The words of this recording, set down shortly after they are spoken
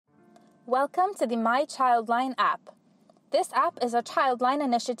Welcome to the My ChildLine app. This app is a ChildLine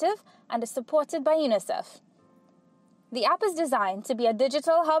initiative and is supported by UNICEF. The app is designed to be a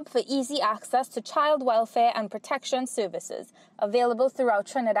digital hub for easy access to child welfare and protection services available throughout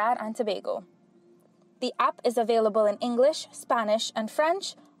Trinidad and Tobago. The app is available in English, Spanish, and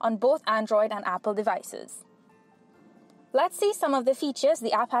French on both Android and Apple devices. Let's see some of the features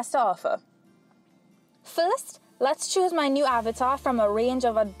the app has to offer. First, let's choose my new avatar from a range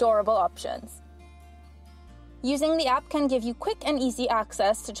of adorable options. Using the app can give you quick and easy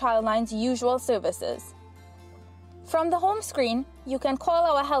access to ChildLine's usual services. From the home screen, you can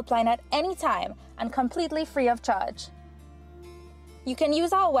call our helpline at any time and completely free of charge. You can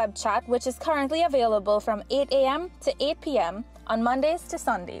use our web chat, which is currently available from 8 a.m. to 8 p.m. on Mondays to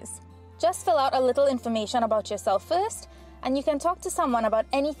Sundays. Just fill out a little information about yourself first, and you can talk to someone about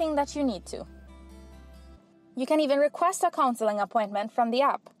anything that you need to. You can even request a counseling appointment from the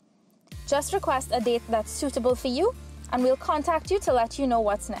app. Just request a date that's suitable for you, and we'll contact you to let you know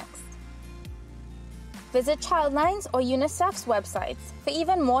what's next. Visit ChildLine's or UNICEF's websites for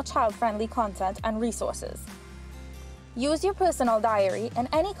even more child-friendly content and resources. Use your personal diary in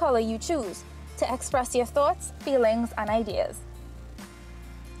any color you choose to express your thoughts, feelings, and ideas.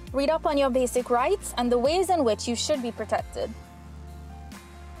 Read up on your basic rights and the ways in which you should be protected.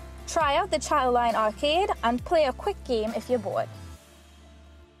 Try out the ChildLine arcade and play a quick game if you're bored.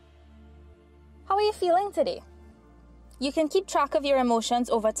 How are you feeling today? You can keep track of your emotions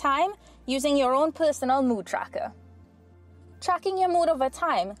over time using your own personal mood tracker. Tracking your mood over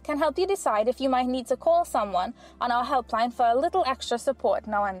time can help you decide if you might need to call someone on our helpline for a little extra support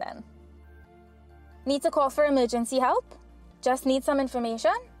now and then. Need to call for emergency help? Just need some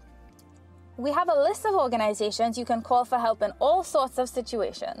information? We have a list of organizations you can call for help in all sorts of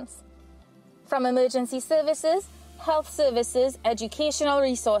situations. From emergency services, health services, educational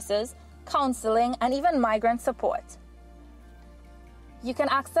resources, counseling, and even migrant support. You can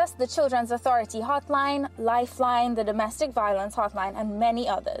access the Children's Authority Hotline, Lifeline, the Domestic Violence Hotline, and many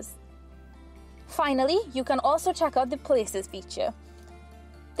others. Finally, you can also check out the Places feature.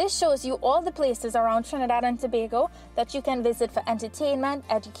 This shows you all the places around Trinidad and Tobago that you can visit for entertainment,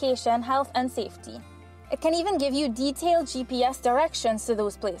 education, health, and safety. It can even give you detailed GPS directions to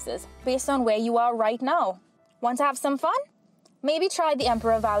those places based on where you are right now. Want to have some fun? Maybe try the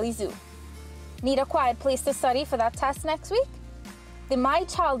Emperor Valley Zoo. Need a quiet place to study for that test next week? The My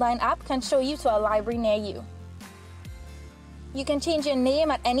ChildLine app can show you to a library near you. You can change your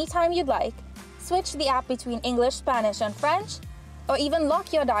name at any time you'd like, switch the app between English, Spanish, and French, or even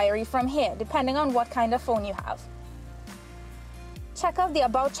lock your diary from here, depending on what kind of phone you have. Check out the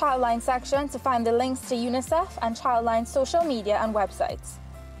About ChildLine section to find the links to UNICEF and ChildLine's social media and websites.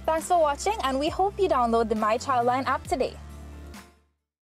 Thanks for watching, and we hope you download the My ChildLine app today.